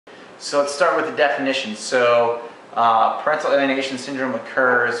So let's start with the definition. So parental alienation syndrome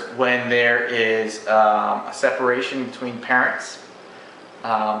occurs when there is a separation between parents,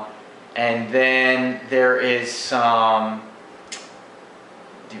 and then there is some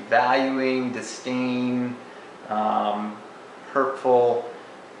devaluing, disdain, hurtful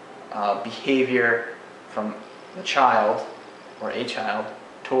behavior from the child or a child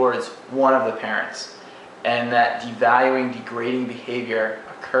towards one of the parents. And that devaluing, degrading behavior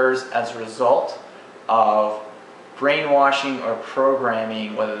occurs as a result of brainwashing or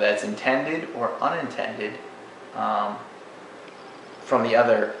programming, whether that's intended or unintended, from the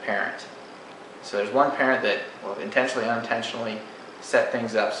other parent. So there's one parent that will intentionally, unintentionally set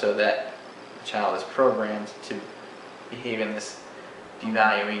things up so that the child is programmed to behave in this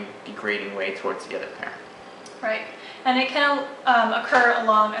devaluing, degrading way towards the other parent. Right. And it can occur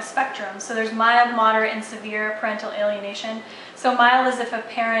along a spectrum. So there's mild, moderate, and severe parental alienation. So mild is if a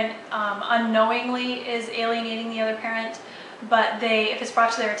parent unknowingly is alienating the other parent, but if it's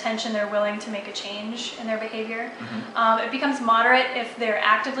brought to their attention, they're willing to make a change in their behavior. Mm-hmm. It becomes moderate if they're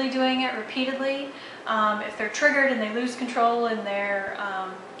actively doing it repeatedly, if they're triggered and they lose control and they're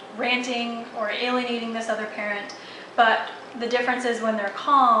ranting or alienating this other parent. But the difference is when they're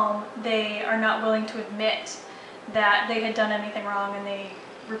calm, they are not willing to admit that they had done anything wrong and they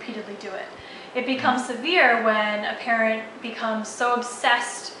repeatedly do it. It becomes severe when a parent becomes so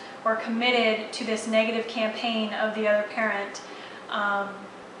obsessed or committed to this negative campaign of the other parent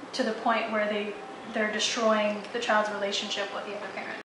to the point where they're destroying the child's relationship with the other parent.